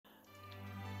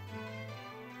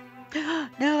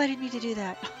No, I didn't mean to do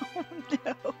that. Oh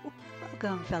no.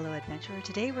 Welcome, fellow adventurer.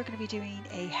 Today we're going to be doing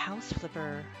a house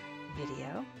flipper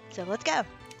video. So let's go.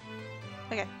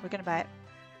 Okay, we're going to buy it.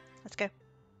 Let's go.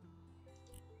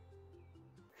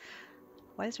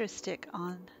 Why is there a stick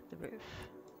on the roof?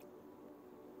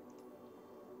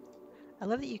 I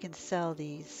love that you can sell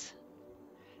these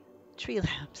tree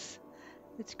lamps.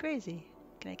 It's crazy.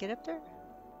 Can I get up there?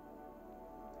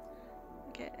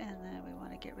 Okay, and then we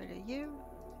want to get rid of you,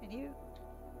 and you,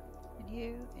 and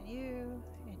you, and you,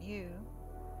 and you.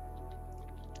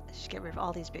 Let's just get rid of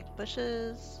all these big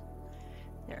bushes.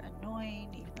 They're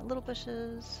annoying, even the little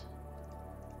bushes.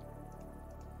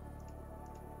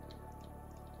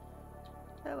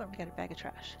 Oh, and we got a bag of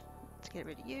trash. Let's get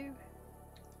rid of you.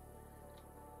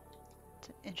 It's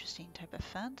an interesting type of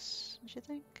fence, don't you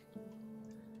think?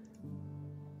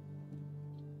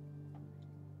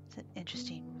 It's an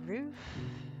interesting roof.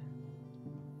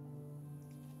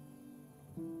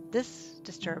 This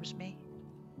disturbs me.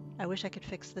 I wish I could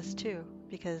fix this too,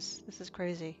 because this is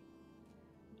crazy.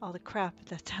 All the crap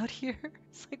that's out here.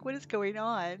 It's like, what is going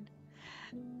on?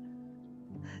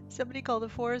 Somebody called the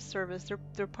Forest Service.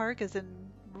 Their park has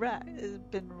been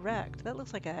wrecked. That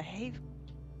looks like a hay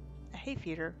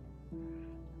feeder.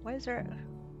 Why is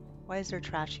there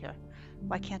trash here?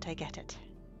 Why can't I get it?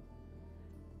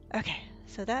 Okay,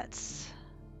 so that's...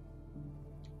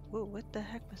 Whoa, what the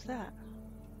heck was that?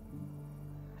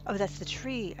 Oh, that's the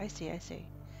tree. I see, I see.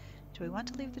 Do we want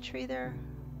to leave the tree there?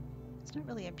 It's not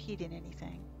really impeding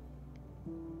anything.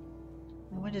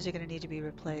 The windows are going to need to be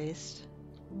replaced.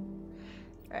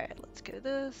 Alright, let's go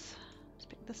this. Let's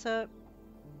pick this up.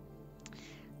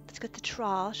 Let's get the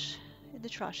trash in the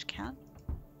trash can.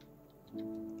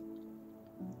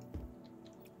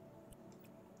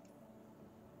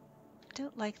 I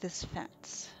don't like this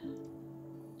fence.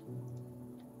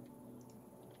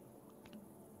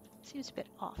 Seems a bit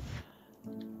off.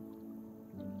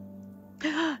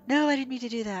 No, I didn't mean to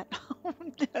do that. Oh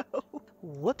no.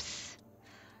 Whoops.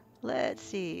 Let's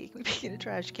see. Can we pick in a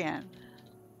trash can?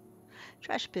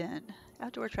 Trash bin.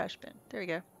 Outdoor trash bin. There we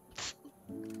go.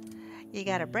 You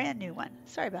got a brand new one.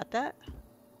 Sorry about that.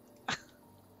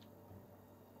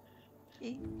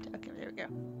 Okay, there we go.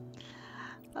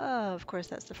 Oh, of course,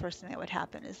 that's the first thing that would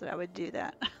happen, is that I would do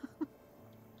that.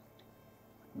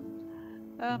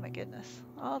 Oh my goodness.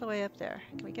 All the way up there.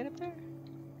 Can we get up there?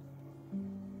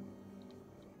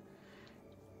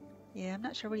 Yeah, I'm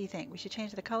not sure. What do you think? We should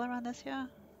change the color on this, yeah?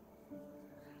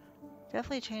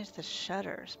 Definitely change the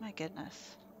shutters. My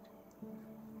goodness.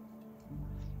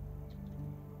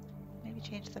 Maybe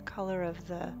change the color of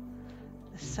the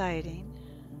siding.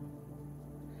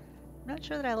 I'm not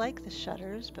sure that I like the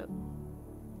shutters, but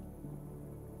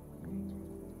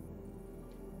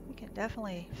we can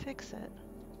definitely fix it.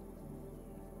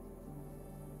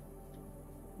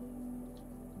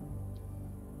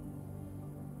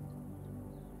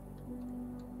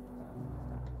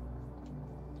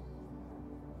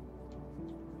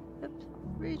 Oops,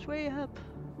 reach way up.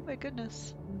 Oh my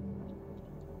goodness.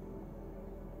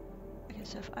 Okay,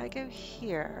 so if I go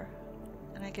here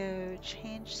and I go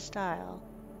change style.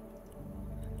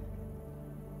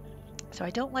 So I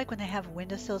don't like when they have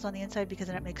windowsills on the inside because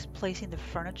then it makes placing the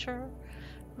furniture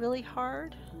really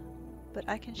hard. But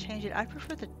I can change it. I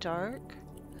prefer the dark.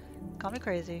 Call me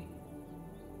crazy.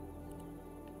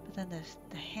 But then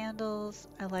the handles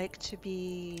I like to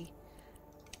be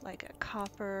like a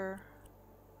copper.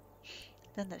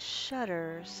 Then the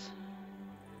shutters,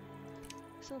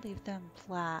 so leave them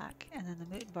black, and then the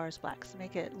moon bars black, so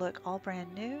make it look all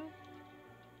brand new.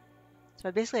 So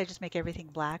basically I just make everything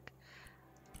black,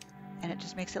 and it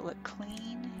just makes it look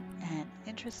clean and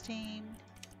interesting.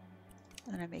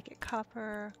 And then I make it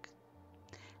copper.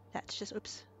 That's just,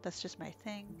 oops, that's just my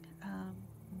thing.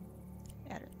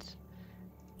 Edit.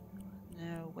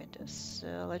 No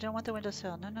windowsill. I don't want the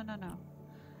windowsill. No, no, no, no.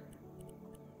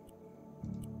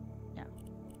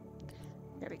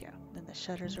 There we go. Then the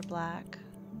shutters are black.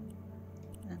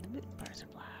 And then the moon bars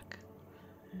are black.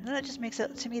 And then that just makes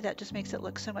it, to me, that just makes it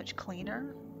look so much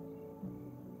cleaner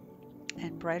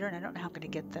and brighter, and I don't know how I'm going to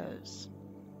get those.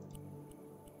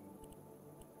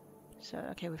 So,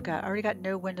 okay, we've already got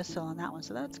no windowsill on that one,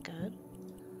 so that's good.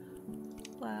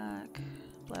 Black,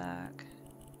 black,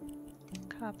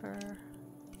 copper.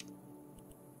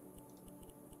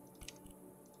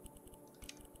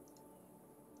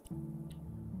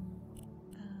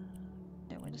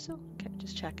 So, okay,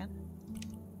 just checking.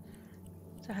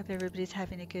 So I hope everybody's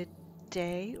having a good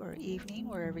day or evening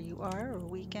wherever you are, or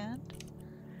weekend.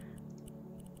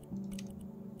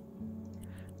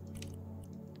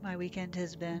 My weekend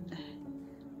has been,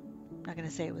 I'm not going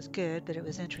to say it was good, but it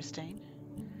was interesting.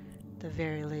 the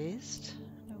very least.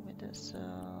 No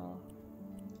windowsill.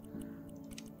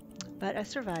 But I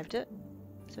survived it,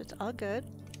 so it's all good.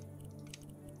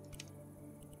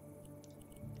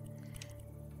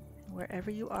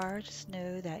 Wherever you are, just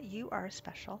know that you are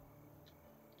special.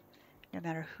 No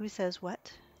matter who says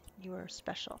what, you are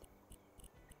special.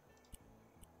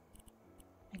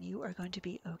 And you are going to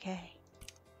be okay.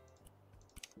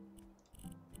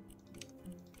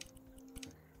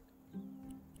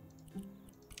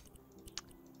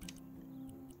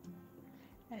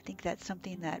 I think that's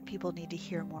something that people need to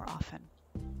hear more often.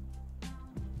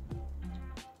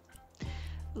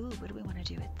 Ooh, what do we want to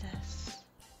do with this?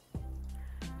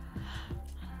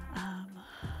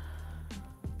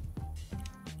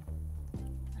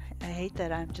 I hate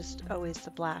that I'm just always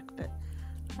the black, but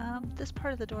this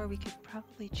part of the door we could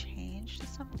probably change to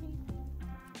something.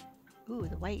 Ooh,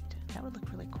 the white. That would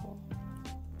look really cool.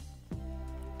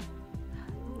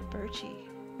 Ooh, birchy.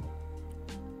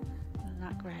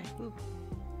 Not gray. Ooh.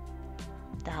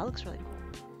 That looks really cool.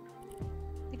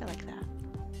 I think I like that.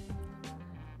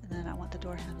 And then I want the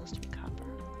door handles to be copper.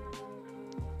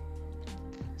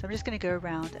 So I'm just going to go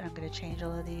around and I'm going to change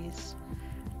all of these.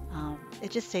 It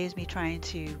just saves me trying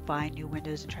to buy new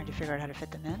windows and trying to figure out how to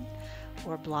fit them in,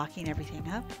 or blocking everything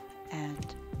up,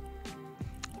 and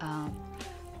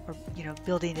or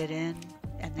building it in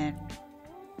and then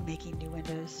making new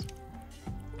windows.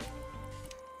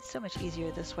 It's so much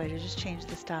easier this way to just change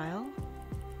the style.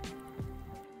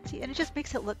 See, and it just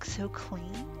makes it look so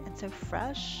clean and so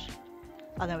fresh.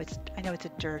 Although I know it's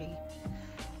a dirty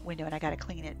window and I gotta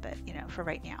clean it, but for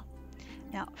right now.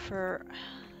 Now for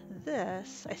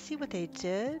this, I see what they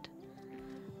did,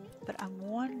 but I'm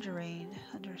wondering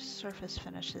under surface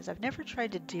finishes, I've never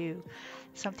tried to do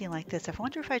something like this. I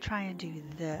wonder if I try and do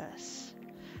this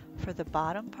for the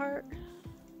bottom part.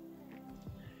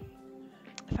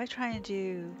 If I try and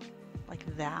do like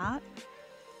that,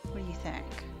 what do you think?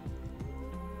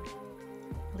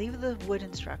 Leave the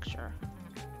wooden structure,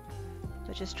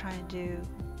 but just try and do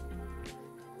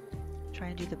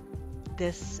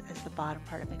this as the bottom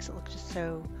part. It makes it look just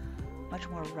so much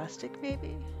more rustic,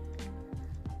 maybe.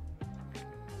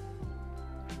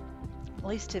 At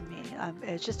least to me,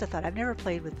 it's just a thought. I've never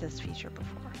played with this feature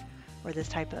before, or this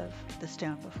type of the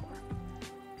stone before.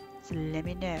 So let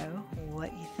me know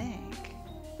what you think.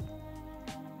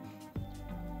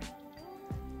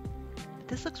 But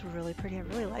this looks really pretty. I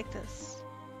really like this.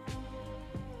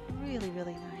 Really,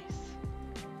 really nice.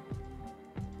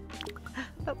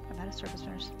 Oh, I'm out of surface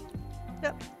finish.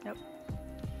 Nope.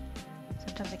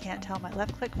 Sometimes I can't tell my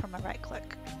left click from my right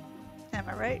click. Am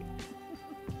I right?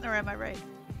 Or am I right?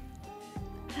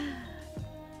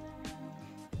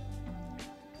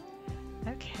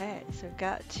 Okay, so we've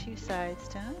got two sides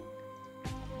done.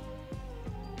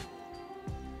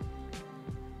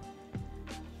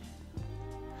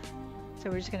 So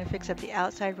we're just going to fix up the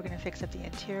outside. We're going to fix up the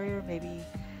interior. Maybe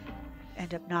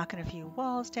end up knocking a few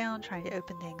walls down, trying to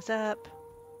open things up.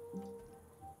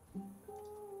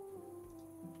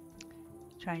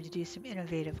 Trying to do some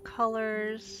innovative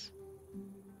colors.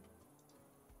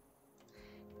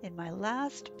 In my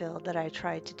last build that I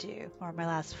tried to do, or my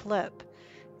last flip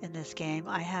in this game,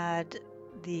 I had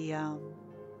the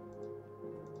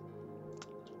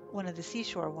one of the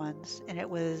seashore ones, and it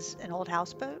was an old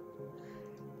houseboat,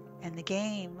 and the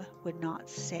game would not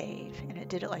save, and it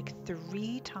did it like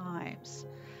 3 times.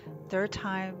 Third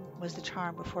time was the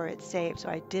charm before it saved, so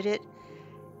I did it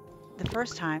the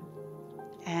first time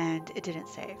and it didn't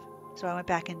save. So I went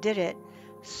back and did it,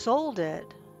 sold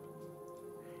it,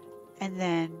 and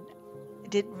then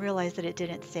didn't realize that it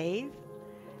didn't save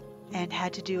and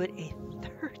had to do it a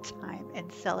 3rd time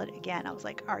and sell it again. I was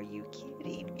like, are you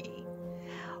kidding me?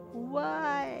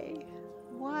 Why?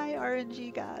 Why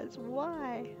RNG, guys?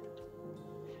 Why?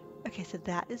 Okay, so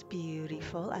that is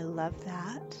beautiful. I love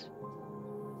that.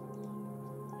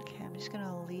 Okay, I'm just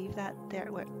gonna leave that there.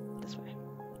 Wait, this way.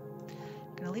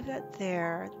 I'm gonna leave that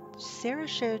there. Sarah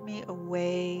showed me a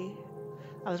way.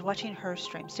 I was watching her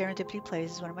stream. Serendipity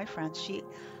Plays is one of my friends. She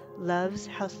loves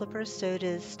house flippers, so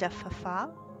does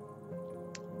Stephafa.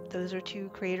 Those are 2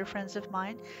 creator friends of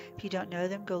mine. If you don't know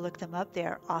them, go look them up. They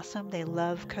are awesome. They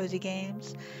love cozy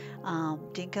games,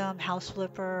 Dinkum, House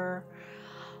Flipper,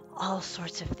 all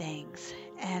sorts of things.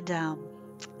 And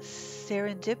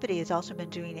Serendipity has also been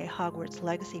doing a Hogwarts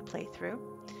Legacy playthrough.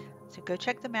 So go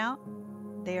check them out.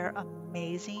 They are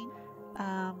amazing.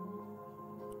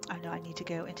 I know I need to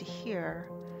go into here,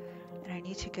 and I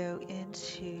need to go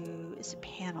into, is it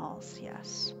panels?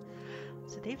 Yes.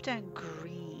 So they've done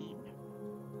green.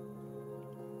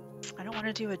 I don't want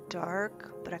to do a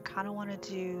dark, but I kind of want to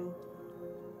do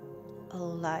a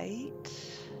light.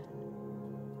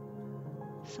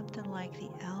 something like the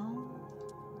elm,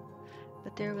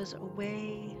 but there was a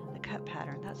way, the cut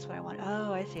pattern, that's what I want.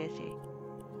 Oh, I see, I see.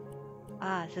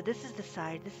 Ah, so this is the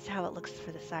side, this is how it looks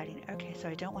for the siding. Okay, so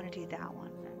I don't want to do that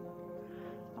one.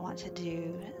 I want to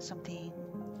do something,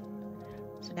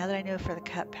 so now that I know for the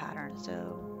cut pattern,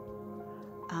 so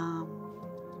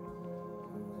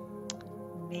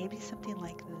maybe something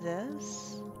like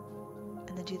this,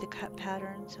 and then do the cut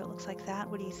pattern so it looks like that.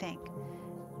 What do you think?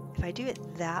 If I do it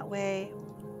that way,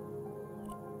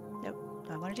 nope,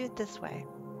 I want to do it this way.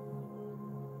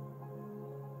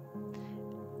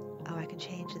 Oh, I can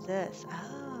change this.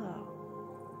 Oh.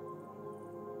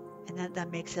 And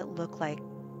that makes it look like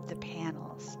the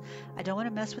panels. I don't want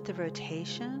to mess with the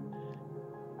rotation.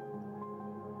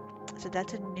 So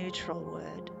that's a neutral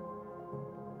wood.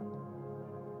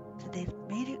 So they've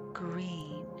made it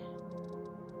green.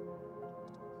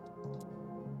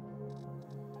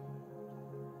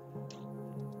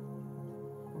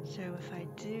 So if I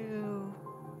do,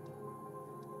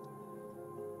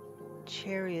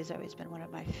 cherry has always been one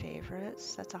of my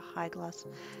favorites. That's a high gloss.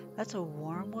 That's a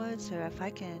warm wood. So if I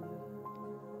can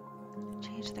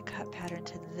change the cut pattern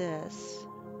to this,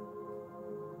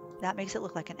 that makes it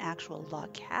look like an actual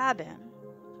log cabin.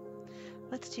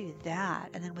 Let's do that.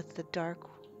 And then with the dark,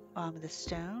 the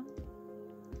stone,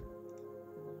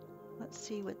 let's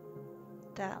see what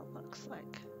that looks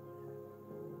like.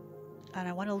 And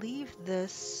I want to leave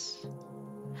this.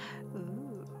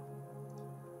 Ooh.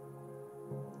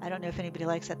 I don't know if anybody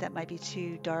likes that. That might be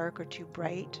too dark or too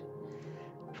bright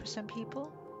for some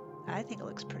people. I think it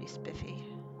looks pretty spiffy.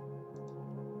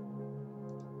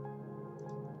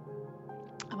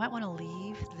 I might want to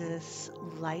leave this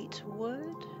light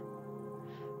wood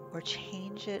or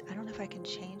change it. I don't know if I can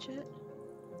change it.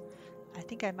 I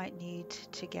think I might need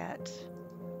to get,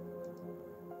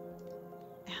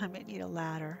 I might need a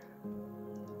ladder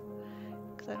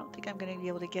because I don't think I'm going to be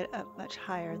able to get up much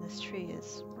higher. This tree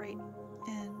is right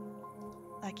in,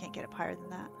 I can't get up higher than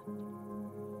that.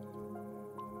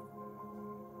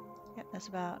 Yep, that's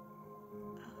about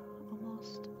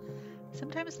almost.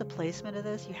 Sometimes the placement of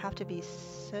this, you have to be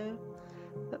so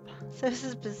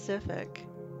specific.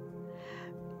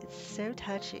 It's so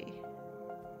touchy.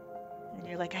 And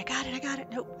you're like, I got it, I got it.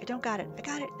 Nope, I don't got it. I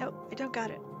got it. Nope, I don't got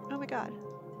it. Oh my God.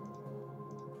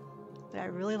 But I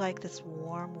really like this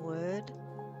warm wood.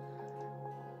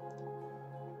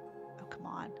 Oh, come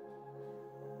on.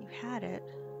 You had it.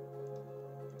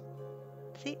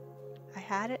 See, I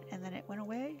had it and then it went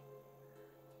away.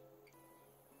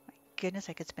 My goodness,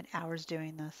 I could spend hours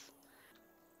doing this.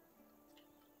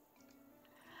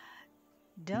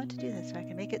 Don't do this, so I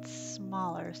can make it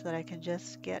smaller so that I can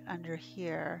just get under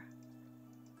here.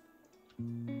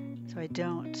 So I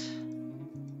don't.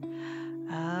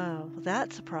 Oh, well,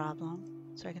 that's a problem.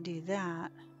 So I can do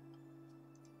that.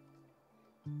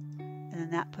 And then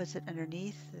that puts it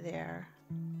underneath there.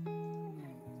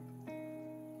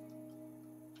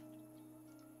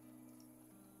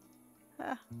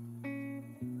 Ah.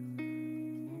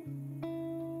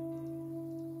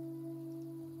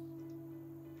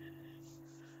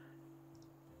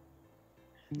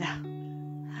 No,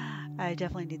 I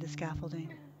definitely need the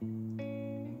scaffolding.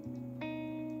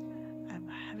 I'm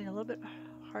having a little bit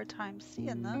hard time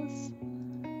seeing this.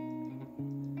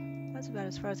 That's about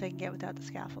as far as I can get without the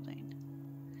scaffolding.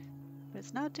 But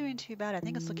it's not doing too bad. I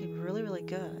think it's looking really, really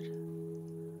good.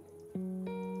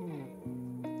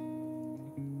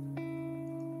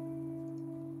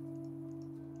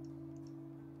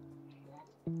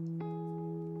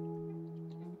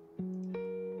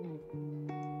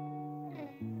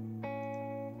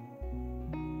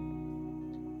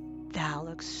 That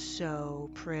looks so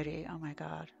pretty. Oh my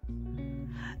God.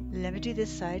 Let me do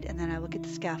this side and then I will get the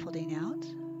scaffolding out.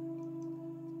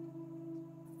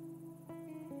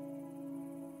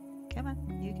 Come on,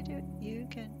 you can do it. You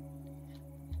can.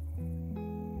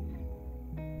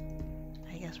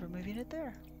 I guess we're moving it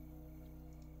there.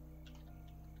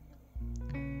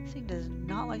 This thing does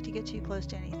not like to get too close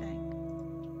to anything.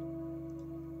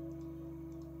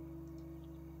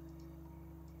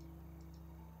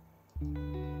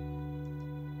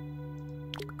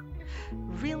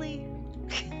 Really?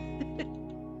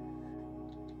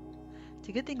 It's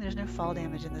a good thing there's no fall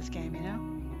damage in this game, you know?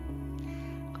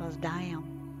 Cause damn.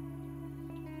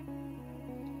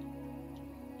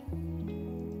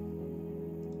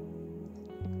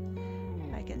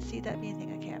 I can see that being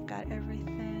thing. Okay, I've got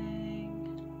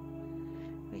everything.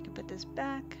 We can put this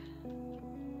back.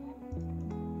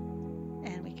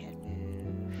 And we can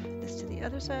move this to the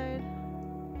other side.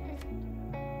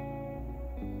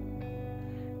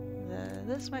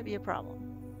 This might be a problem.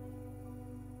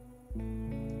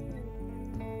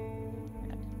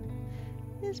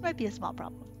 This might be a small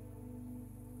problem.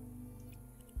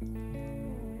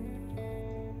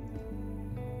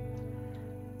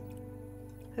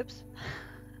 Oops.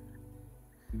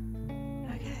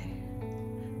 Okay.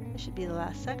 This should be the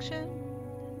last section.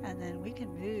 And then we can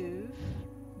move,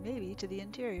 maybe, to the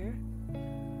interior.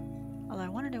 Although I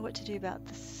want to know what to do about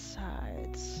the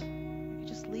sides. You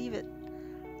just leave it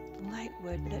light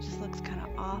wood, but it just looks kind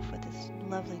of off with this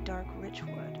lovely dark rich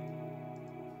wood.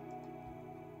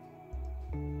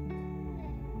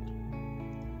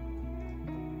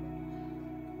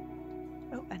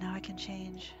 Oh, and now I can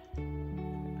change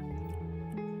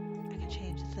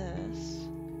this.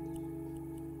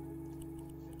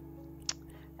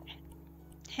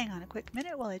 Hang on a quick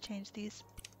minute while I change these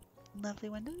lovely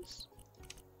windows.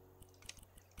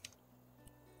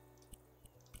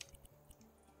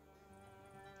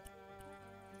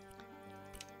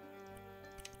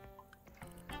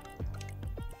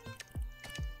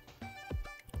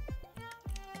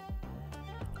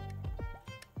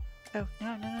 Oh,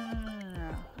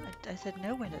 no. I said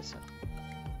no windows.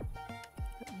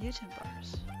 Mutant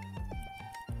bars.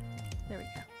 There we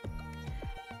go.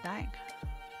 Dying.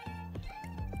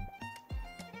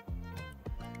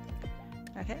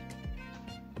 Okay.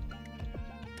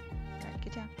 Alright,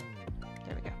 get down.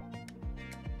 There we go.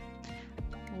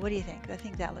 What do you think? I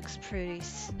think that looks pretty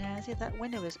snazzy. That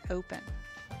window is open.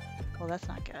 Well, that's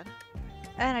not good.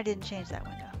 And I didn't change that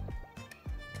window.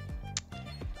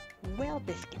 Well,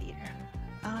 biscuit eater.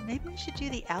 Maybe we should do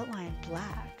the outline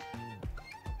black.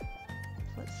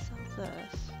 Let's sell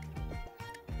this.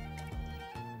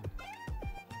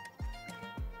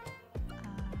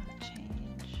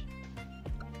 Change.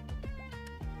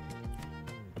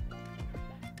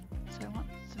 So I want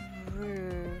the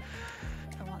roof.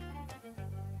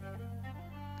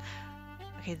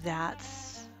 Okay,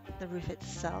 that's the roof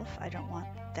itself. I don't want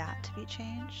that to be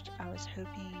changed. I was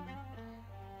hoping...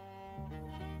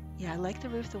 Yeah, I like the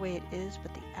roof the way it is,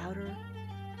 but the outer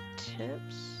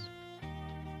tips...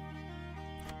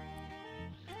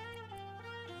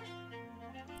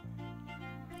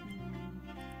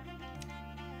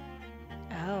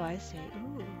 Oh, I see.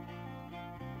 Ooh.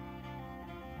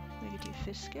 We could do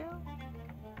fish scale.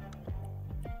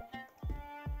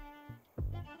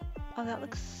 Oh, that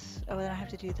looks... Oh, then I have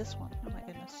to do this one. Oh my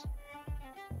goodness.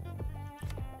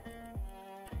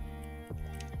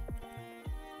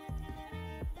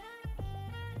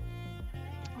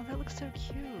 Oh, that looks so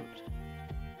cute.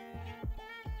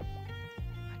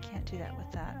 I can't do that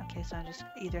with that. Okay, so I just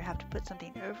either have to put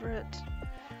something over it.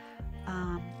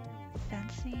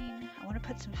 Fencing. I want to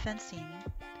put some fencing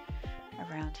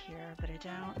around here, but I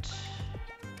don't.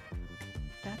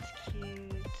 That's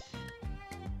cute.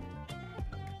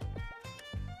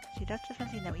 See, that's the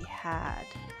fencing that we had.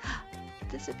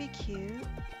 This would be cute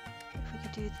if we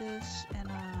could do this in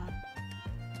the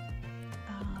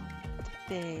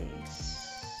base.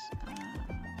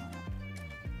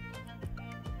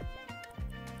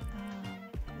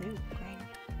 Ooh, green.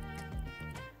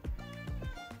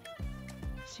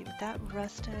 See, with that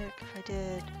rustic, if I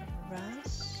did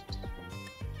rust,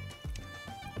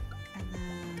 and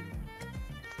then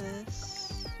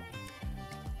this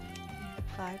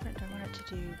vibrant, do I want it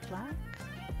to do black?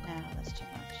 No, that's too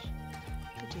much.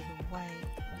 I could do the white.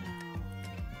 No.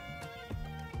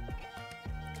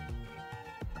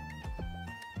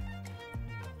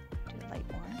 Do a light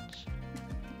orange.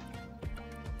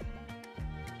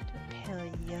 Do a pale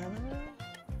yellow.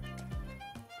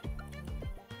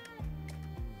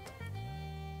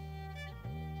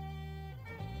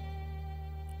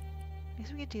 I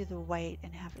guess we could do the white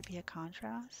and have it be a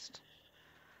contrast.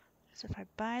 So if I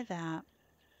buy that,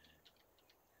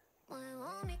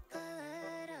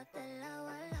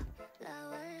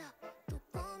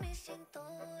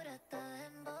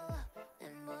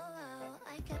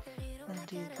 then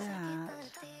do that,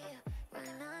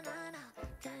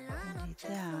 and do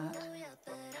that.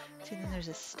 See, then there's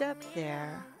a step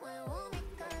there.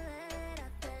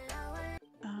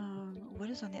 What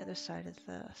is on the other side of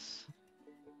this?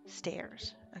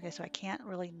 Stairs. Okay, so I can't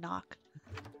really knock.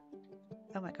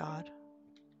 Oh my god.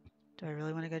 Do I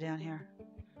really want to go down here?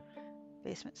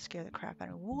 Basement scare the crap out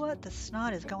of me. What the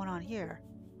snot is going on here?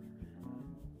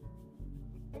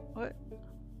 What?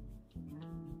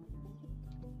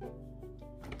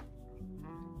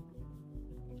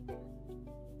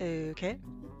 Okay.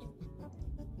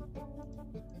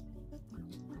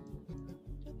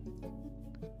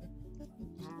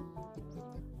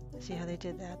 See how they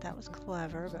did that? That was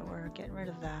clever, but we're getting rid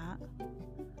of that.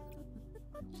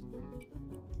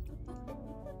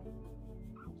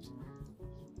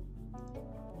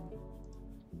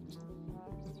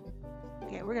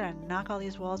 Okay, we're gonna knock all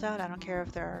these walls out. I don't care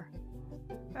if they're...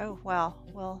 Oh,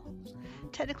 well,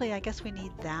 technically I guess we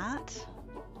need that.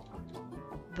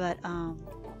 But,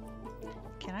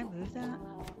 can I move that?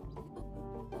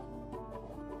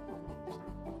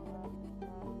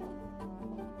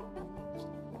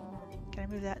 Can I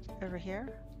move that over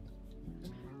here?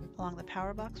 Along the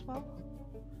power box wall?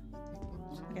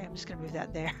 Okay, I'm just gonna move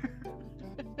that there.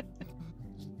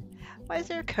 Why is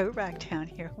there a coat rack down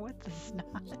here? What the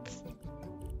snots?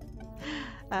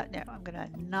 No, I'm gonna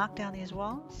knock down these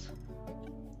walls.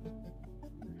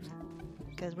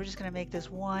 Because we're just gonna make this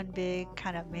one big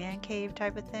kind of man cave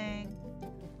type of thing.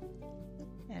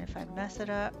 And if I mess it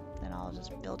up, then I'll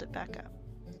just build it back up.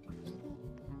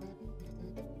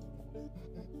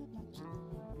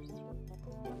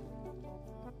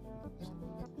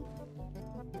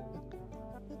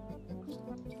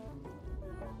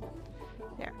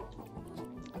 There.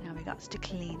 Now we got to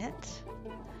clean it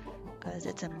because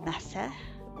it's a mess. And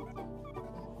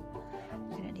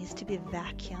it needs to be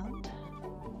vacuumed.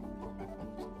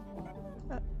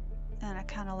 Oh, and I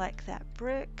kind of like that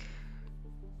brick.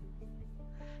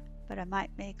 But I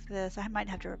might make this, I might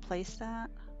have to replace that.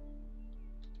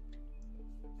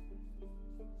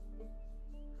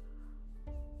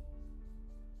 Let's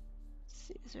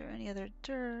see, is there any other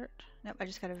dirt? Nope, I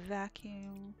just gotta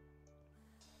vacuum.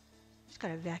 Just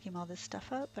gotta vacuum all this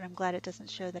stuff up, but I'm glad it doesn't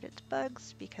show that it's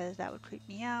bugs because that would creep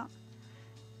me out.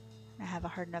 I have a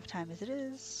hard enough time as it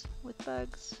is with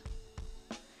bugs.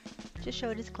 Just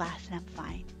show it as glass and I'm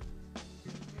fine.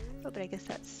 Oh, but I guess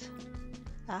that's,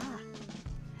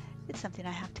 it's something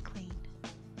I have to clean.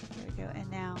 There we go, and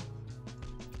now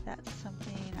that's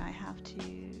something I have to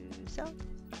sell.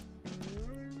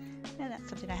 And that's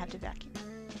something I have to vacuum.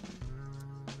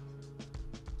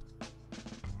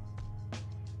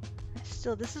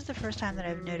 Still, this is the first time that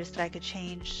I've noticed that I could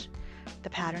change the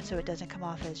pattern so it doesn't come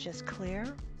off as just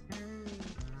clear.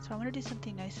 So I want to do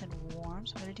something nice and warm.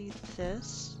 So I'm going to do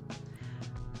this,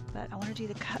 but I want to do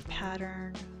the cut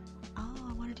pattern. Oh,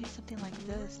 I want to do something like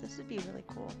this. This would be really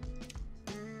cool.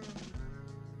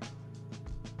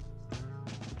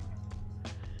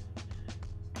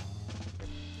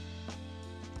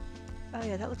 Oh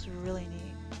yeah, that looks really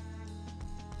neat.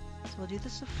 So we'll do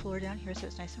this the floor down here so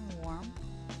it's nice and warm.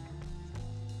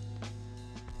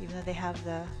 Even though they have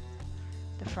the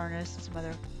furnace and some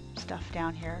other stuff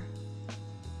down here.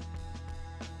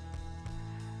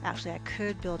 Actually, I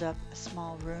could build up a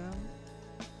small room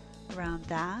around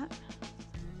that.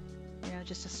 You know,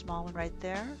 just a small one right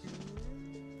there.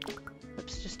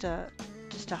 Oops, just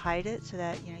to hide it so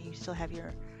that, you know, you still have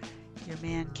your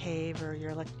man cave or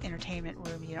your entertainment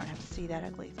room. You don't have to see that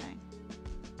ugly thing.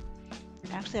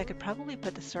 Actually, I could probably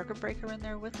put the circuit breaker in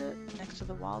there with it next to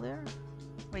the wall there.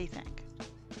 What do you think?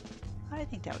 I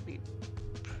think that would be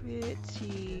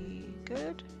pretty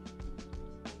good.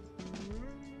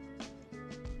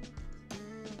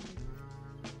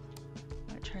 I'm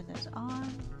going to turn this on.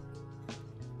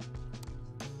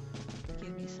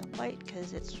 Give me some light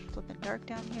because it's flipping dark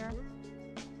down here.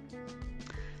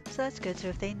 So that's good. So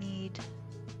if they need,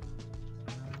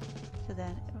 so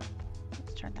then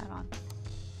let's turn that on.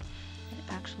 And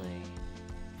actually,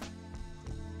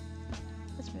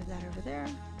 let's move that over there.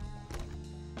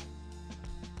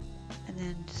 And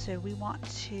then, so we want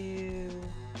to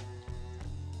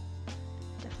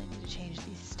definitely need to change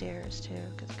these stairs too,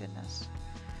 because goodness.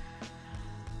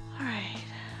 All right.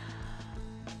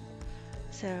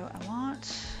 So I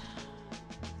want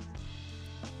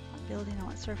building, I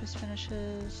want surface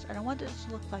finishes. I don't want this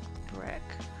to look like brick,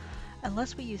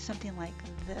 unless we use something like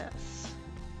this,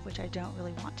 which I don't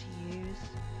really want to use.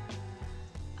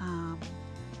 I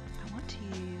want to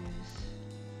use,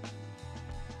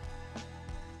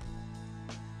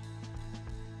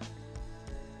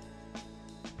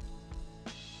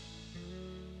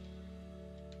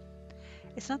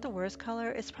 it's not the worst color.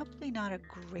 It's probably not a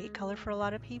great color for a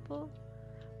lot of people,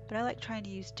 but I like trying to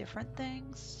use different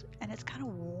things, and it's kind of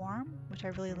warm, which I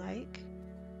really like.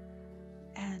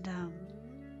 And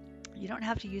you don't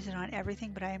have to use it on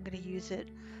everything, but I am going to use it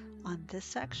on this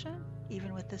section,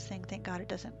 even with this thing. Thank God it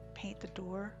doesn't paint the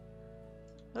door.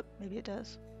 Oh, maybe it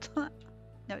does. No,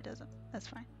 it doesn't. That's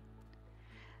fine.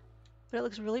 But it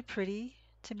looks really pretty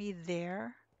to me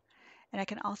there. And I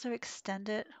can also extend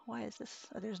it. Why is this?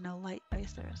 Oh, there's no light. Oh,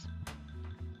 yes, there is.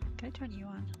 Can I turn you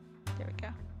on? There we go.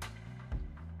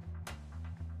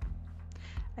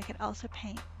 I can also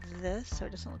paint this so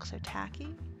it doesn't look so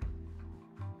tacky.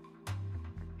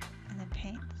 And then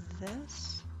paint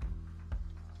this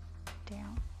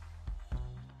down.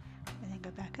 And then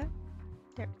go back up.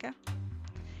 There we go.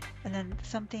 And then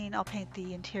something, I'll paint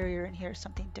the interior in here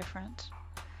something different.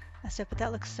 and stuff, but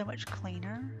that looks so much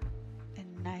cleaner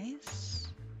and nice.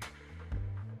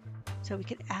 So we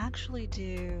could actually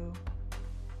do,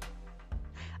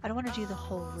 I don't want to do the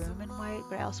whole room in white,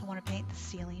 but I also want to paint the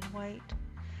ceiling white.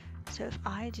 So if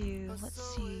I do, let's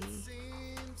see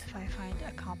if I find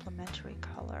a complementary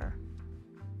color.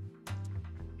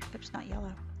 Oops, not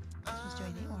yellow. This was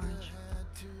doing the orange.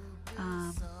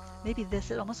 Maybe this,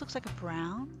 it almost looks like a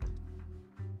brown.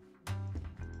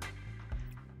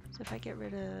 So if I get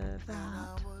rid of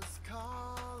that,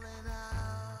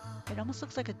 it almost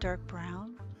looks like a dark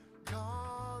brown.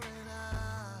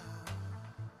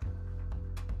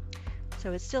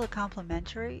 So it's still a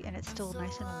complementary and it's still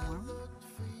nice and warm.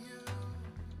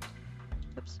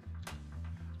 Oops.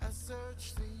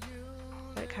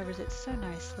 But it covers it so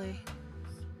nicely.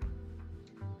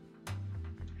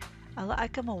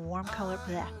 I'm a warm color,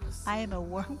 bleh. I am a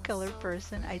warm color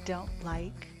person. I don't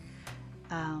like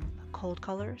cold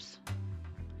colors.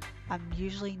 I'm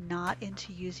usually not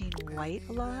into using white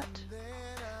a lot,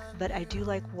 but I do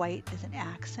like white as an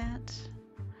accent.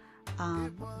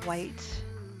 White,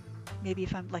 maybe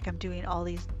if I'm doing all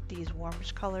these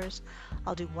warmish colors,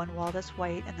 I'll do one wall that's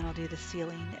white and then I'll do the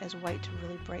ceiling as white to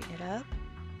really brighten it up.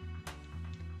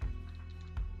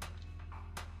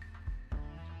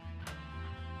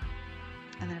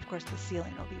 And then of course the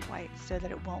ceiling will be white so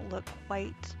that it won't look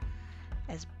quite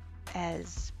as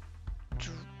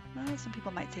well, some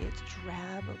people might say it's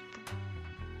drab or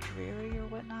dreary or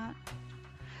whatnot.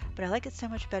 But I like it so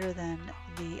much better than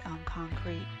the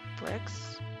concrete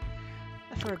bricks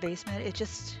for a basement. It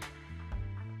just,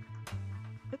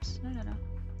 oops,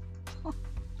 no.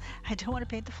 I don't want to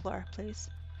paint the floor, please.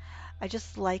 I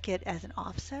just like it as an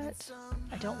offset.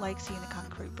 I don't like seeing the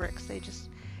concrete bricks. It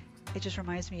just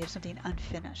reminds me of something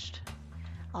unfinished.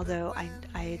 Although I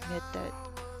admit that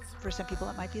for some people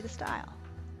it might be the style.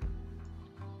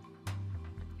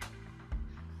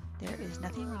 There is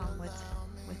nothing wrong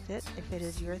with it. If it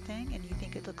is your thing and you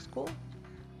think it looks cool,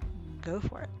 go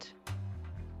for it.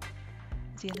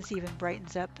 See, and this even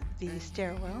brightens up the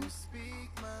stairwell.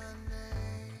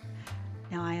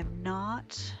 Now I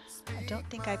don't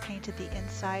think I painted the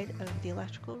inside of the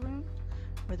electrical room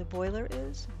where the boiler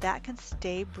is. That can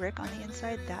stay brick on the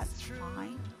inside, that's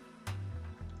fine.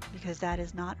 Because that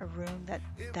is not a room that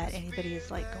anybody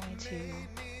is like going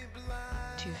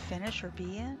to finish or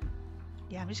be in.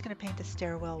 Yeah, I'm just going to paint the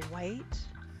stairwell white.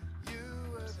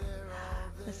 Oops.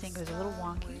 This thing goes a little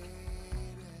wonky.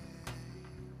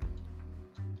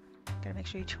 Gotta make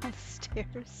sure you draw the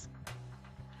stairs.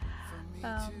 It's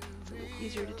a little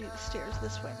easier to do the stairs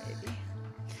this way, maybe.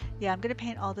 Yeah, I'm going to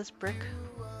paint all this brick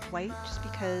white just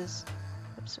because,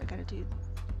 oops, I gotta do,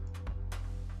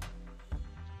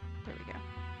 there we go.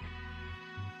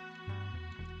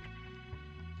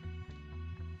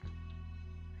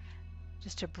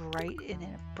 Just to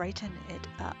brighten it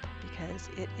up because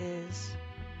it is,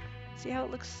 see how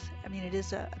it looks? I mean, it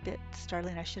is a bit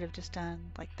startling. I should have just done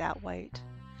like that white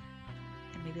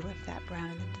and maybe left that brown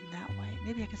and then done that white.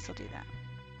 Maybe I can still do that.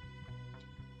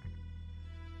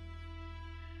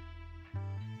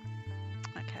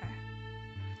 Okay,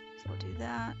 so we'll do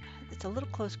that. It's a little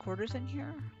close quarters in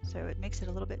here, so it makes it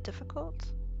a little bit difficult.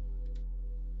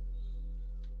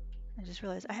 I just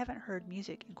realized I haven't heard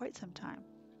music in quite some time.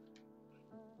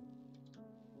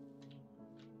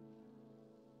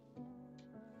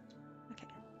 Okay.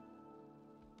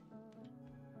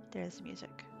 There's the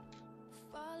music.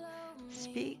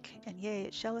 Speak, and yea,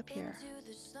 it shall appear.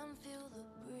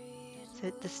 So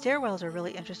the stairwells are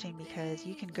really interesting because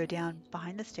you can go down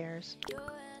behind the stairs.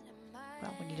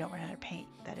 Well, when you don't run out of paint,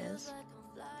 that is.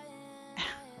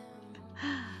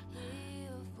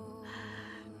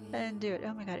 And do it.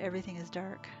 Oh my god, everything is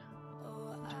dark.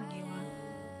 I'll turn you on.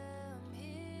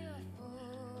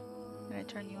 Can I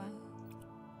turn you on?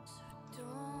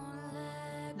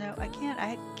 No, I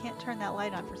can't turn that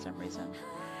light on for some reason.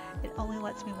 It only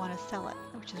lets me want to sell it,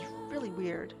 which is really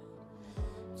weird.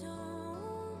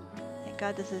 Thank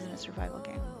God this isn't a survival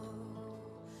game.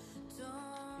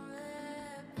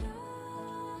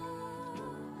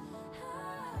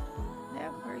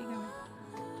 No, where are you going?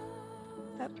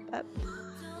 Up.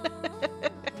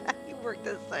 You work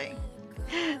this thing.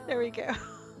 There we go.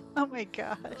 Oh my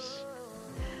gosh.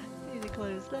 Need to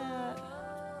close that.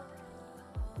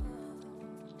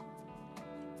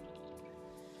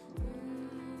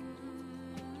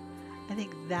 I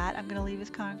think that I'm going to leave as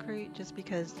concrete just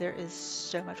because there is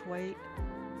so much white.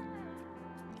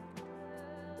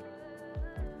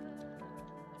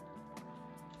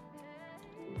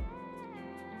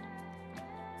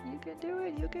 You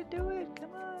can do it,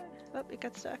 come on. Oh, it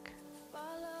got stuck.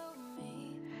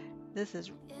 This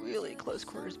is really close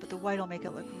quarters, but the white will make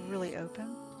it look really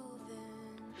open.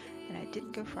 And I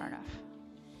didn't go far enough.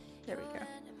 There we go.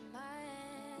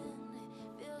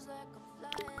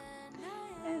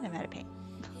 And I'm out of paint.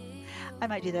 I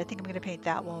might do that. I think I'm going to paint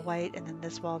that wall white and then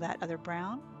this wall that other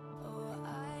brown.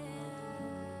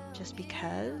 Just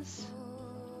because.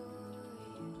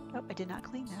 Oh, I did not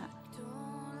clean that.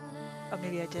 Oh,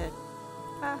 maybe I did.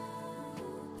 Ah.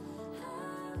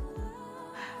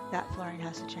 That flooring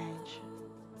has to change.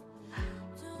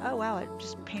 Oh wow, it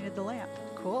just painted the lamp.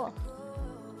 Cool.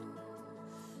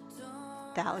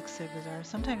 That looks so bizarre.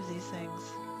 Sometimes these things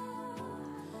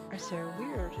are so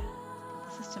weird.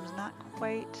 The system's not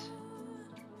quite...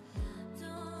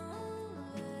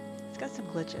 It's got some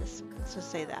glitches. Let's just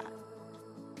say that.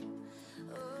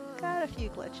 Got a few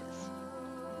glitches.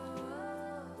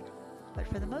 But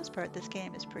for the most part, this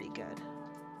game is pretty good.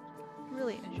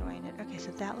 Really enjoying it. Okay,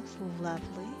 so that looks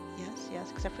lovely. Yes,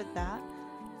 yes, except for that.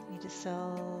 I need to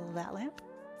sell that lamp.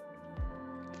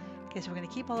 Okay, so we're going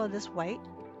to keep all of this white.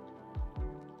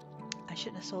 I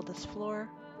shouldn't have sold this floor.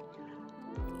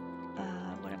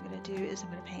 What I'm going to do is I'm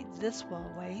going to paint this wall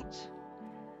white.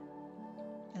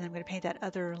 And I'm going to paint that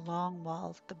other long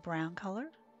wall the brown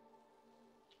color.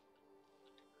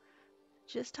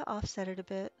 Just to offset it a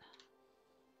bit.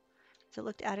 So it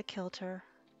looked out of kilter.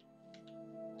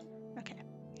 Okay.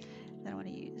 Then I want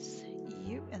to use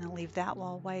you and then leave that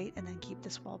wall white and then keep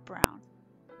this wall brown.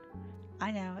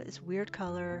 I know, it's weird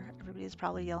color. Everybody's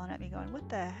probably yelling at me going, what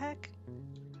the heck?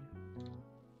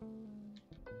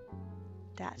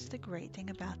 That's the great thing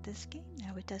about this game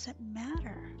though. It doesn't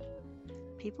matter.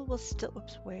 People will still,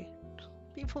 oops, wait.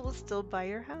 People will still buy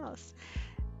your house.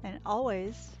 And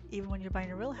always, even when you're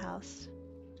buying a real house,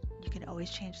 you can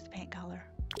always change the paint color.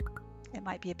 It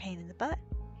might be a pain in the butt.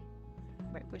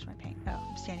 Wait, where's my paint? Oh,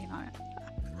 I'm standing on it.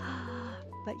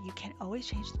 But you can always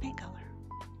change the paint color.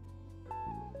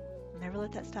 Never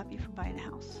let that stop you from buying a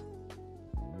house.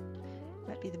 It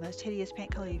might be the most hideous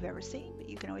paint color you've ever seen, but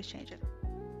you can always change it.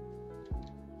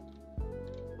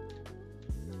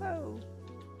 Oh.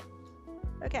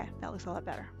 Okay, that looks a lot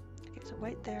better. Okay, so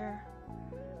white there,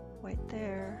 white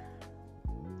there,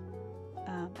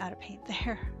 out of paint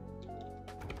there.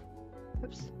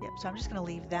 Oops, yep, so I'm just gonna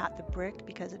leave that the brick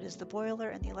because it is the boiler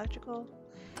and the electrical.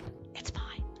 It's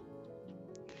fine.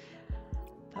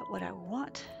 But what I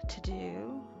want to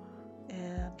do,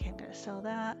 okay, I'm gonna sell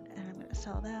that and I'm gonna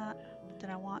sell that. But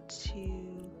then I want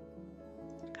to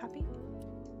copy.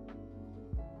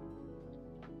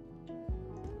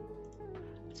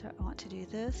 So I want to do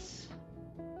this,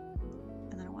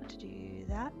 and then I want to do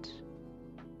that.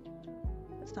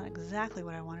 That's not exactly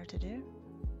what I wanted to do.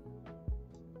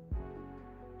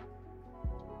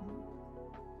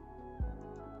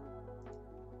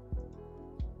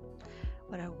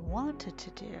 What I wanted to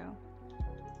do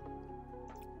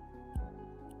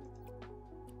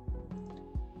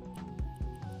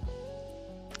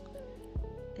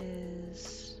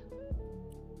is,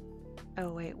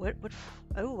 oh wait, what,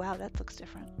 oh wow, that looks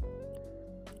different.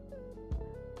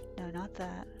 No, not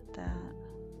that, that.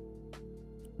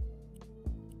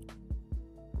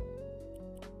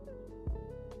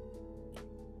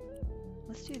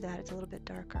 Let's do that, it's a little bit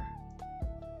darker.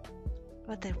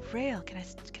 What about the rail? Can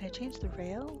I change the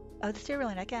rail? Oh, the stair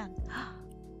railing again.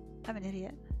 I'm an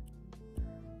idiot.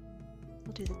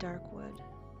 We'll do the dark wood.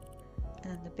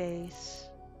 And then the base.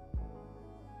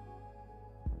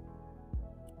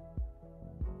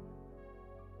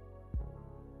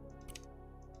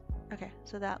 Okay,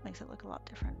 so that makes it look a lot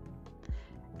different.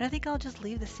 And I think I'll just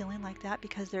leave the ceiling like that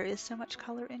because there is so much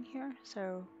color in here.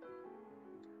 So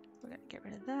we're gonna get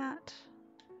rid of that.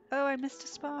 Oh, I missed a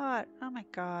spot. Oh my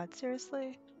God,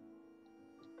 seriously?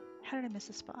 How did I miss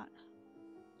a spot?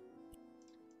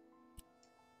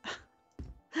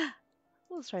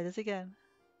 Let's try this again.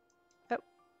 Oh.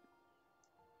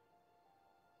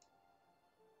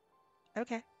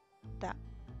 Okay, that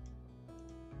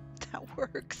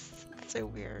works. It's so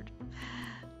weird.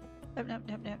 Oh, nope,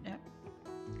 nope, nope, nope.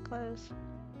 Close.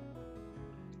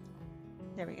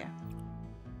 There we go.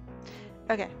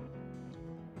 Okay.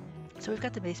 So we've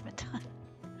got the basement done.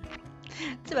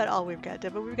 It's about all we've got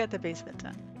done, but we've got the basement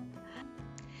done.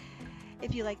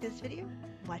 If you like this video,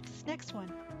 watch this next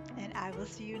one, and I will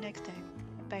see you next time.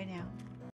 Bye now.